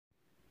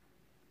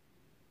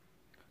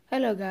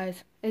Hello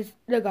guys, it's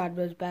the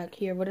Godbuzz back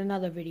here with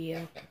another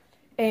video,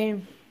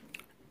 and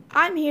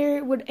I'm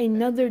here with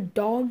another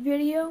dog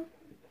video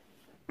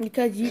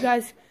because you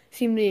guys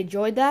seem to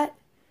enjoy that.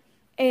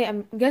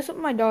 And guess what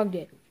my dog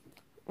did?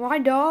 My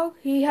dog,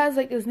 he has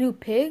like this new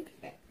pig.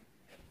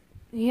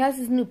 He has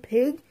this new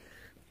pig.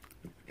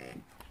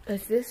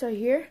 That's this right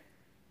here.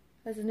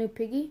 That's a new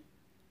piggy.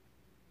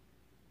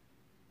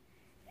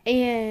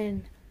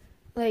 And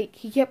like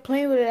he kept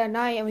playing with it at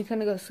night, and we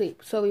couldn't go to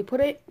sleep, so we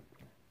put it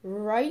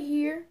right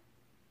here,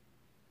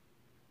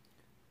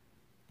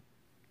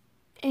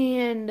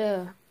 and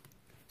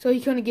so he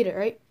couldn't get it,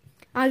 right?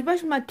 I was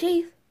brushing my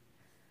teeth.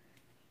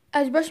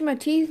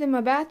 In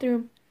my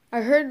bathroom. I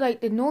heard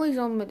like the noise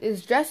on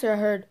his dresser. I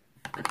heard.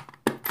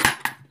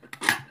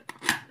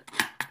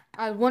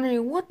 I was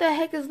wondering what the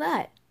heck is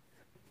that,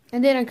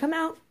 and then I come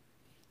out.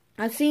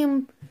 I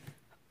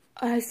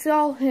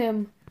saw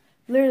him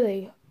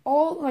literally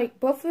all like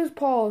both of his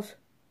paws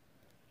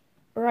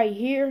right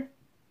here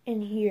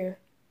and here,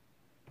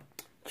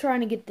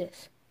 trying to get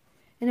this.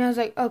 And I was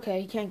like,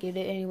 okay, he can't get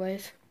it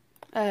anyways.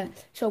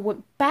 So I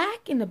went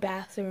back in the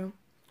bathroom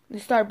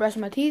and started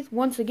brushing my teeth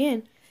once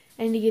again,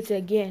 and he gets it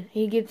again.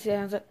 He gets it, and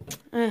I was like,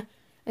 and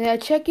I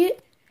check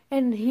it,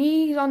 and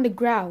he's on the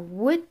ground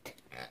with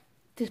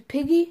this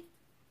piggy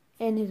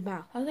in his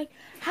mouth. I was like,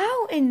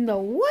 how in the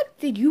what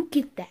did you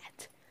get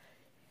that?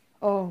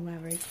 Oh,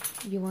 Maverick,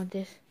 you want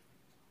this?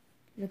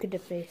 Look at the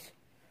face.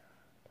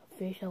 The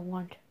face I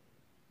want.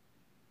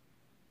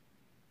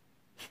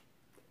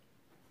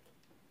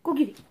 Go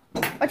get it.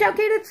 Watch out,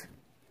 Cadence.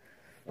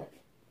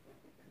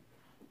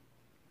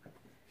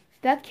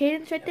 That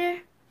Cadence right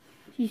there,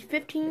 he's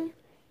 15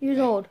 years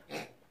old.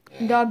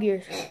 Dog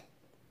years.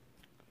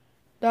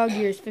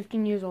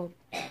 15 years old.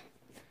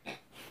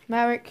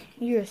 Maverick,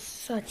 you're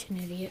such an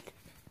idiot.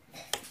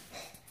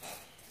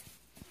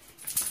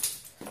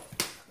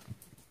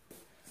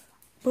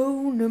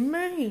 Boom to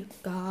me.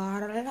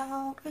 Got it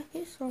out.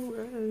 It's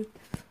alright.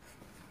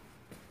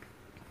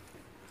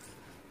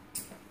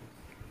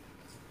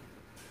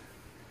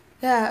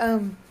 Yeah,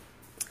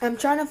 I'm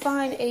trying to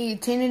find a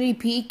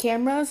 1080p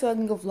camera so I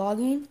can go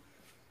vlogging.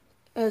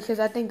 Because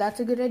I think that's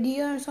a good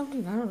idea or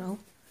something. I don't know.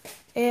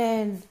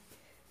 And,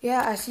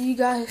 yeah, I see you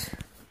guys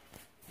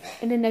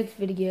in the next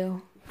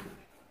video.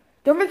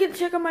 Don't forget to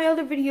check out my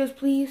other videos,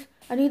 please.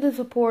 I need the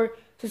support.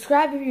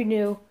 Subscribe if you're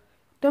new.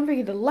 Don't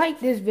forget to like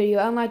this video,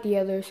 unlike the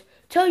others.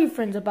 Tell your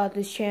friends about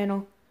this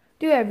channel.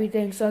 Do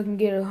everything so I can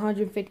get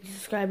 150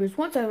 subscribers.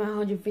 Once I have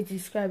 150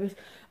 subscribers,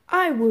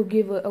 I will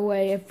give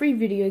away a free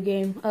video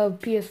game of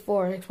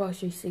PS4 and Xbox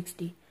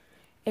 360.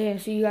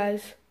 And see you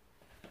guys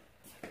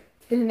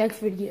in the next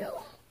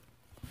video.